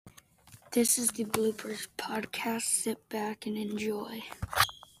This is the Bloopers podcast. Sit back and enjoy.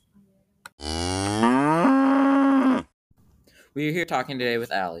 We're here talking today with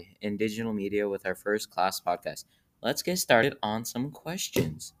Allie in digital media with our first class podcast. Let's get started on some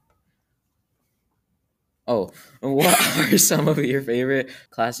questions. Oh, what are some of your favorite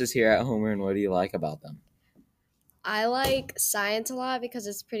classes here at Homer and what do you like about them? I like science a lot because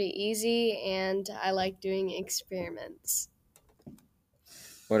it's pretty easy and I like doing experiments.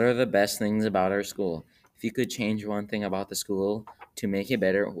 What are the best things about our school? If you could change one thing about the school to make it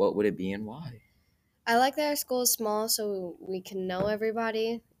better, what would it be and why? I like that our school is small so we can know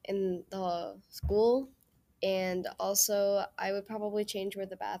everybody in the school. And also, I would probably change where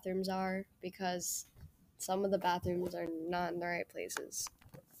the bathrooms are because some of the bathrooms are not in the right places.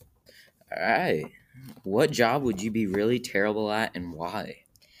 All right. What job would you be really terrible at and why?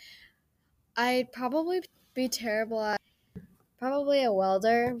 I'd probably be terrible at probably a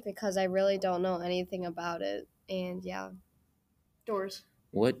welder because I really don't know anything about it. And yeah. Doors.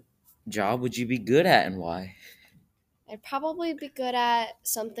 What job would you be good at and why? I'd probably be good at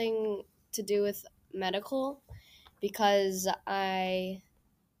something to do with medical because I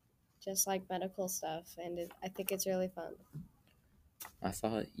just like medical stuff and I think it's really fun. I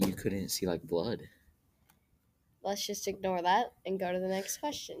thought you couldn't see like blood. Let's just ignore that and go to the next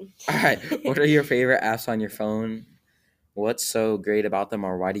question. All right. What are your favorite apps on your phone? What's so great about them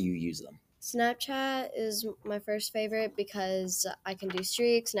or why do you use them? Snapchat is my first favorite because I can do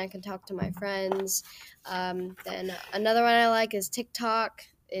streaks and I can talk to my friends. Then another one I like is TikTok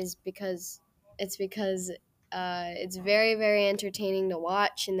is because it's very, very entertaining to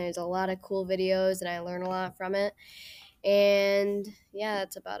watch and there's a lot of cool videos and I learn a lot from it. And yeah,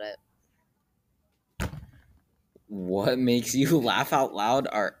 that's about it. What makes you laugh out loud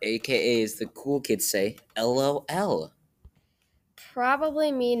or AKA as the cool kids say, LOL?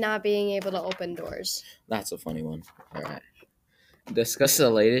 Probably me not being able to open doors. That's a funny one. All right. Discuss the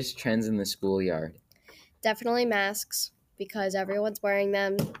latest trends in the schoolyard. Definitely masks because everyone's wearing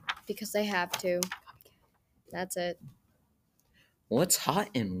them because they have to. That's it. What's hot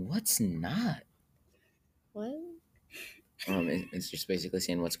and what's not? What? It's just basically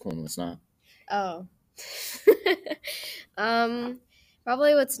saying what's cool and what's not. Oh.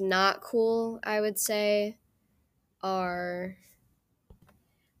 Probably what's not cool, I would say, are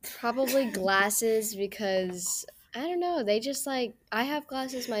probably glasses because I don't know, they just like I have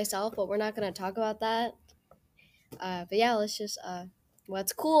glasses myself, but we're not gonna talk about that. But yeah, let's just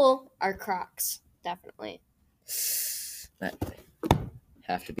what's cool are Crocs, definitely. That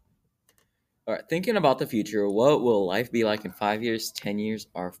have to be. All right. Thinking about the future, what will life be like in 5 years, 10 years,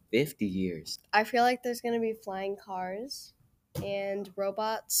 or 50 years? I feel like there's gonna be flying cars and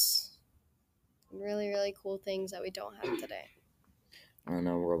robots, and really, really cool things that we don't have today. I don't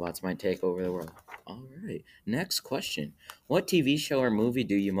know, robots might take over the world. All right. Next question. What TV show or movie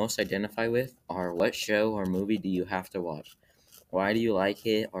do you most identify with? Or what show or movie do you have to watch? Why do you like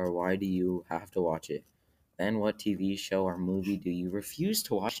it or why do you have to watch it? Then what TV show or movie do you refuse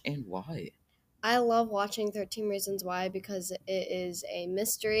to watch and why? I love watching 13 Reasons Why because it is a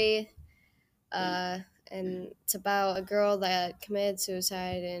mystery, and it's about a girl that committed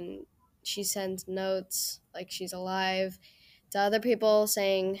suicide and she sends notes like she's alive to other people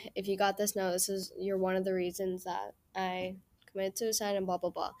saying, if you got this note, you're one of the reasons that I committed suicide and blah blah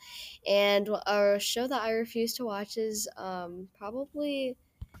blah. And a show that I refuse to watch is probably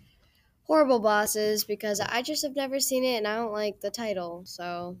Horrible Bosses because I just have never seen it and I don't like the title.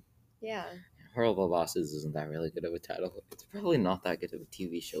 So yeah. Horrible Bosses isn't that really good of a title. It's probably not that good of a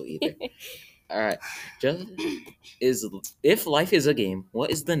TV show either. All right. If life is a game,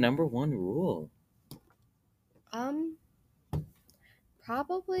 what is the number one rule?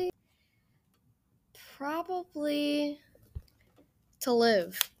 Probably to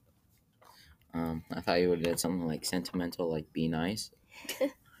live. I thought you would have did something like sentimental, like be nice.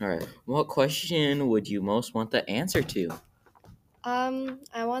 All right. What question would you most want the answer to?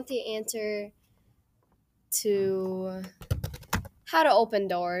 I want the answer to how to open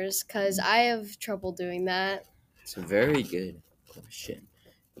doors because I have trouble doing that. It's a very good question.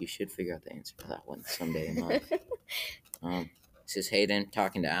 You should figure out the answer to that one someday in life. This is Hayden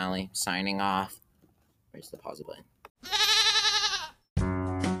talking to Allie, signing off. Where's the pause button?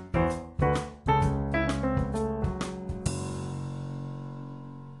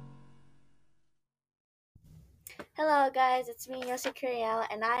 Hello guys, it's me, Yossi Curiel,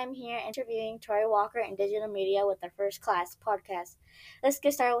 and I am here interviewing Tori Walker in digital media with our first class podcast. Let's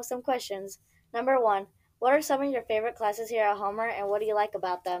get started with some questions. Number 1, what are some of your favorite classes here at Homer and what do you like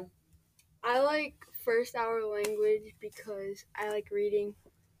about them? I like first hour language because I like reading.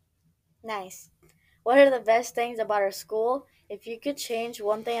 Nice. What are the best things about our school? If you could change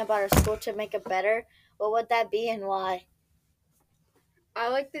one thing about our school to make it better, what would that be and why? I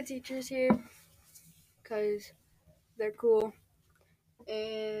like the teachers here because they're cool,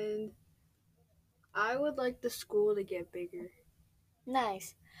 and I would like the school to get bigger.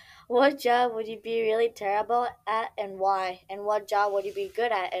 Nice. What job would you be really terrible at and why? And what job would you be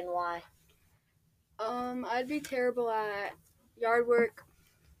good at and why? I'd be terrible at yard work,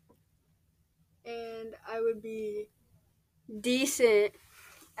 and I would be decent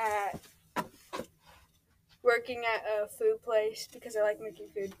at working at a food place because I like making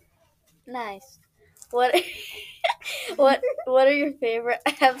food. Nice. What what are your favorite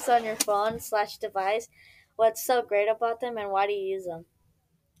apps on your phone/device? What's so great about them and why do you use them?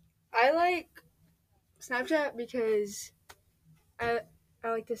 I like Snapchat because I I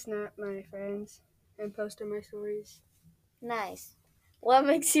like to snap my friends and post on my stories. Nice. What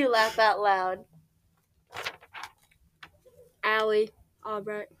makes you laugh out loud? Allie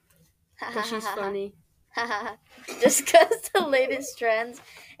Albright, because she's funny. Discuss the latest trends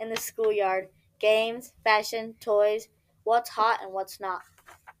in the schoolyard. Games, fashion, toys. What's hot and what's not?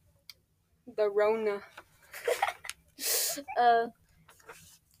 The Rona. Uh,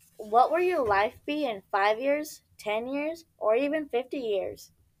 what will your life be in 5 years, 10 years, or even 50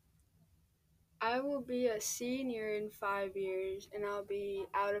 years? I will be a senior in 5 years, and I'll be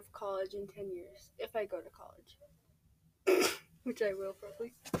out of college in 10 years if I go to college, which I will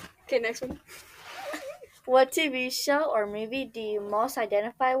probably. Okay, next one. What TV show or movie do you most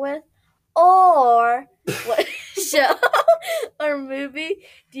identify with? Or what show or movie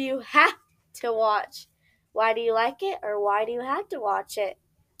do you have to watch? Why do you like it or why do you have to watch it?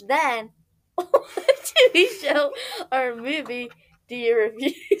 Then, what TV show or movie do you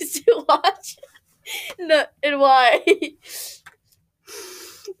refuse to watch? No, and why?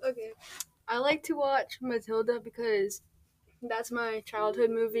 Okay, I like to watch Matilda because that's my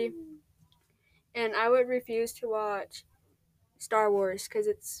childhood movie, and I would refuse to watch Star Wars because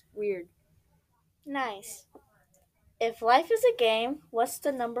it's weird. Nice. If life is a game, what's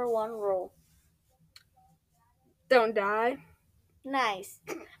the number one rule? Don't die. Nice.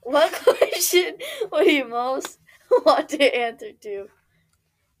 What question would you most want to answer to?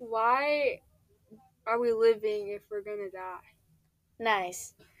 Why are we living if we're gonna die?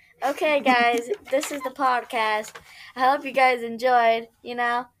 Nice. Okay, guys, this is the podcast. I hope you guys enjoyed.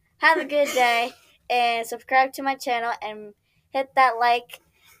 Have a good day and subscribe to my channel and hit that like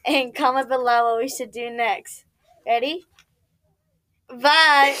and comment below what we should do next. Ready?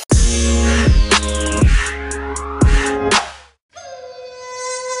 Bye.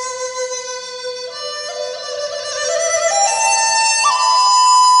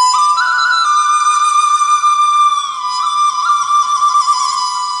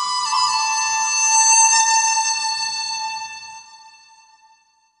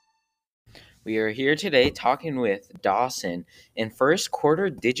 We are here today talking with Dawson in first quarter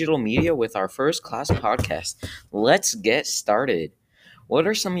digital media with our first class podcast. Let's get started. What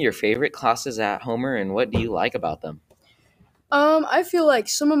are some of your favorite classes at Homer and what do you like about them? I feel like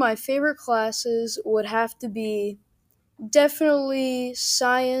some of my favorite classes would have to be definitely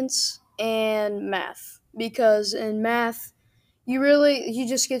science and math, because in math you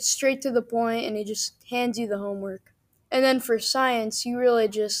just get straight to the point and he just hands you the homework. And then for science, you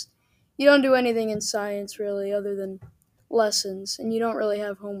don't do anything in science really other than lessons, and you don't really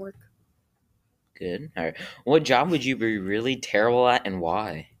have homework. Good. All right. What job would you be really terrible at and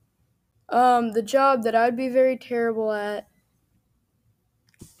why? The job that I'd be very terrible at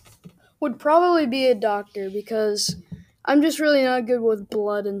would probably be a doctor, because I'm just really not good with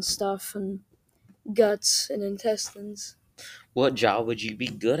blood and stuff and guts and intestines. What job would you be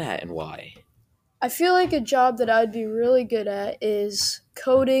good at and why? I feel like a job that I'd be really good at is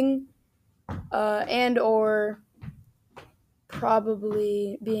coding, and or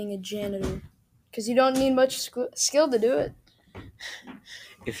probably being a janitor, because you don't need much skill to do it.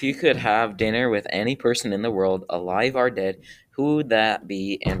 If you could have dinner with any person in the world, alive or dead, who would that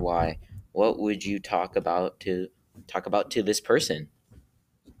be and why? What would you talk about to this person?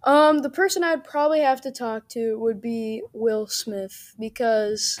 The person I'd probably have to talk to would be Will Smith,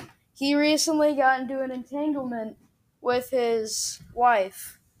 because he recently got into an entanglement with his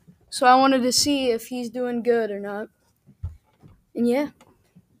wife. So I wanted to see if he's doing good or not. And yeah.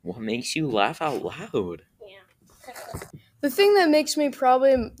 What makes you laugh out loud? The thing that makes me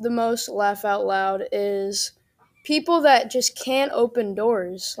probably the most laugh out loud is people that just can't open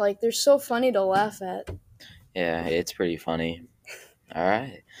doors. Like, they're so funny to laugh at. Yeah, it's pretty funny. All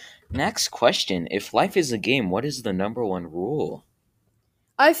right. Next question. If life is a game, what is the number one rule?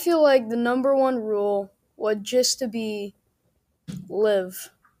 I feel like the number one rule would just to be live.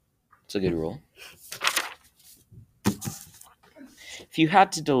 It's a good rule. If you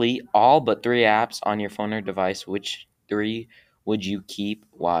had to delete all but 3 apps on your phone or device, which 3 would you keep?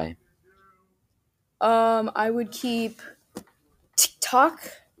 Why? I would keep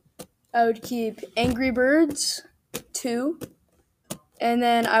TikTok. I would keep Angry Birds 2. And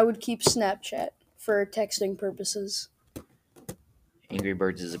then I would keep Snapchat for texting purposes. Angry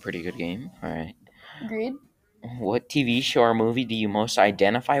Birds is a pretty good game. All right. Agreed. What TV show or movie do you most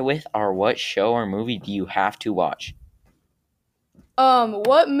identify with, or what show or movie do you have to watch?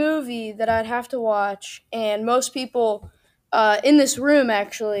 What movie that I'd have to watch, and most people in this room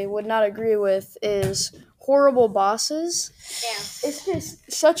actually would not agree with, is Horrible Bosses. Yeah. It's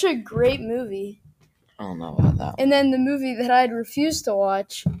just such a great movie. I don't know about that one. And then the movie that I'd refuse to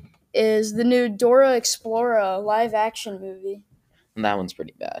watch is the new Dora Explorer live action movie. That one's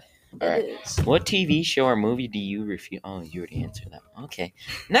pretty bad. All right. It is. What TV show or movie do you refuse? Oh, you already answered that. Okay.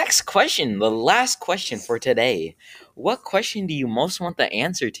 Next question. The last question for today. What question do you most want the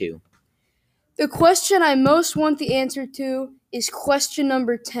answer to? The question I most want the answer to is question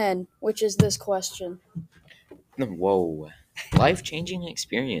number 10, which is this question. Whoa. Life-changing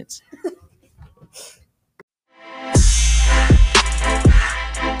experience.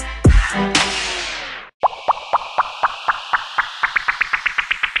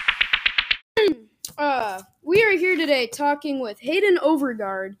 We are here today talking with Hayden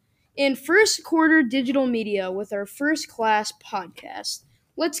Overgard in First Quarter Digital Media with our first class podcast.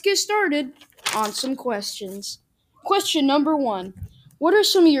 Let's get started on some questions. Question number 1. What are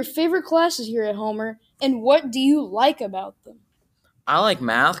some of your favorite classes here at Homer, and what do you like about them? I like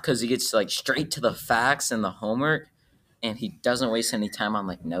math because he gets like straight to the facts and the homework, and he doesn't waste any time on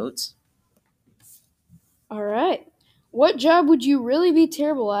like notes. All right. What job would you really be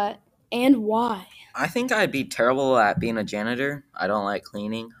terrible at, and why? I think I'd be terrible at being a janitor. I don't like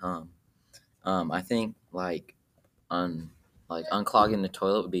cleaning. I think unclogging the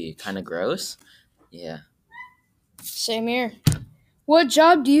toilet would be kind of gross. Yeah. Same here. What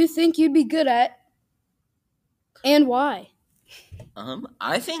job do you think you'd be good at, and why?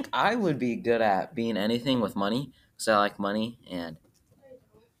 I think I would be good at being anything with money because I like money and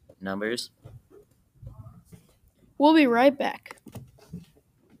numbers. We'll be right back.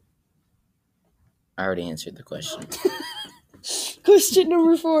 I already answered the question. Question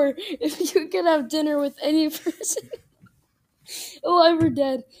number 4. If you could have dinner with any person, alive or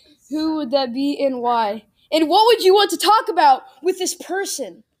dead, who would that be and why? And what would you want to talk about with this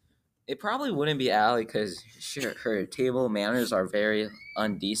person? It probably wouldn't be Allie because her table manners are very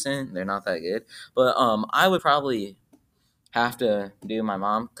undecent. They're not that good. But I would probably have to do my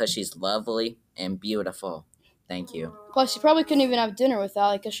mom because she's lovely and beautiful. Thank you. Plus, you probably couldn't even have dinner with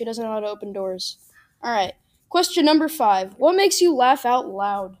Allie because she doesn't know how to open doors. All right. Question number 5. What makes you laugh out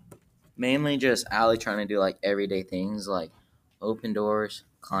loud? Mainly just Allie trying to do like everyday things like open doors,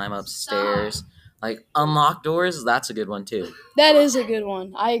 climb up stairs, like unlock doors. That's a good one too. That is a good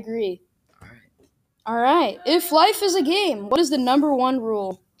one. I agree. All right. If life is a game, what is the number 1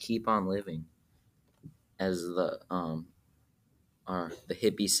 rule? Keep on living. As the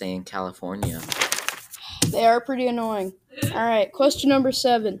hippies say in California. They are pretty annoying. All right, question number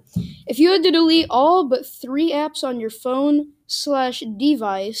 7. If you had to delete all but 3 apps on your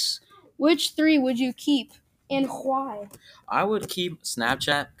phone/device, which 3 would you keep and why? I would keep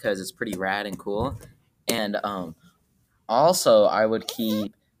Snapchat because it's pretty rad and cool. And also I would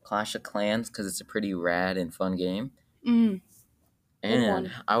keep Clash of Clans because it's a pretty rad and fun game. And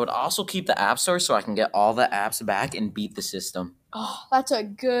I would also keep the App Store so I can get all the apps back and beat the system. Oh, that's a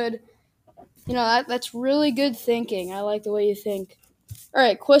good, that's really good thinking. I like the way you think. All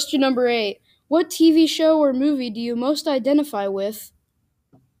right, question number 8. What TV show or movie do you most identify with?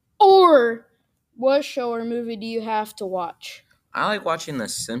 Or what show or movie do you have to watch? I like watching The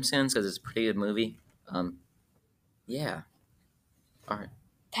Simpsons because it's a pretty good movie. Yeah. All right.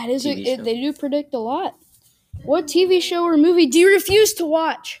 That is they do predict a lot. What TV show or movie do you refuse to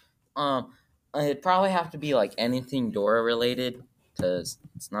watch? It'd probably have to be like anything Dora related because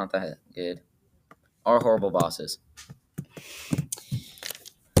it's not that good. Or Horrible Bosses.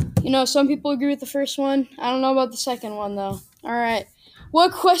 Some people agree with the first one. I don't know about the second one, though. All right.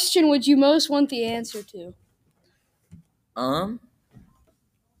 What question would you most want the answer to? How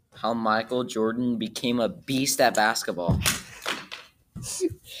Michael Jordan became a beast at basketball.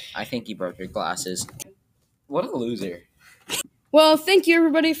 I think he broke your glasses. What a loser. Well, thank you,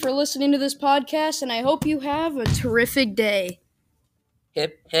 everybody, for listening to this podcast, and I hope you have a terrific day.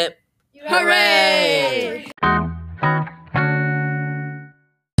 Hip, hip. Hooray!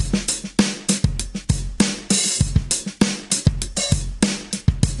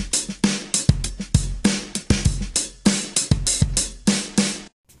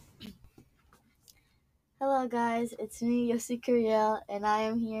 guys, it's me, Yossi Kuriel, and I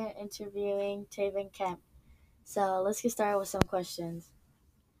am here interviewing Taven Kemp. So let's get started with some questions.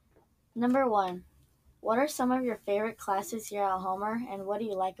 Number 1, what are some of your favorite classes here at Homer, and what do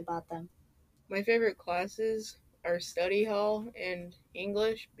you like about them? My favorite classes are study hall and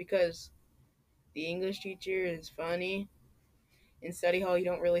English because the English teacher is funny. In study hall, you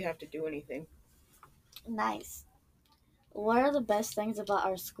don't really have to do anything. Nice. What are the best things about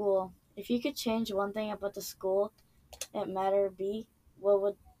our school? If you could change one thing about the school it matter be, what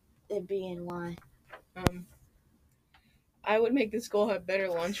would it be and why? I would make the school have better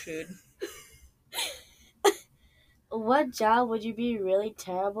lunch food. What job would you be really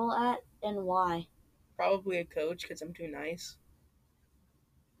terrible at and why? Probably a coach because I'm too nice.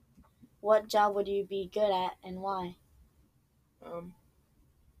 What job would you be good at and why?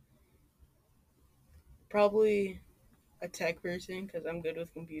 Probably a tech person because I'm good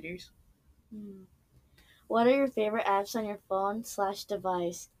with computers. What are your favorite apps on your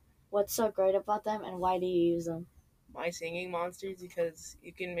phone/device? What's so great about them and why do you use them? My singing monsters because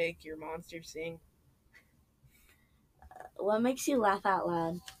you can make your monster sing. What makes you laugh out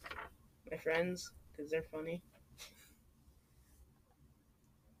loud? My friends because they're funny.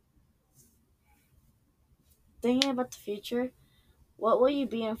 Thinking about the future, what will you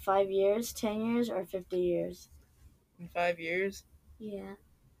be in 5 years, 10 years, or 50 years? In 5 years, Yeah.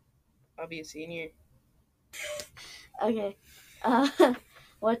 I'll be a senior. Okay.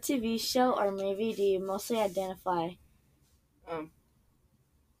 What TV show or movie do you mostly identify?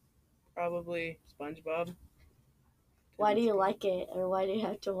 Probably SpongeBob. 'Cause Why do it's you good. like it or why do you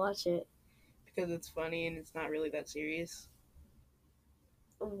have to watch it? Because it's funny and it's not really that serious.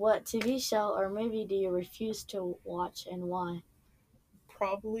 What TV show or movie do you refuse to watch and why?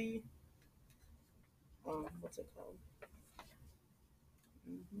 Probably, what's it called?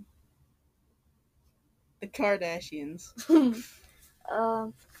 The Kardashians.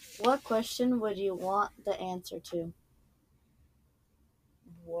 What question would you want the answer to?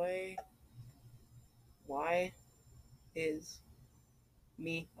 Why is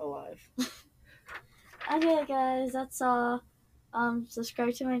me alive? Okay, guys, that's all.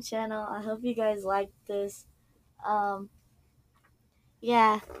 Subscribe to my channel. I hope you guys liked this.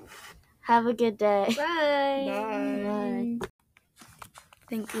 Yeah. Have a good day. Bye. Bye. Bye.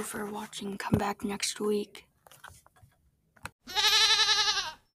 Thank you for watching. Come back next week.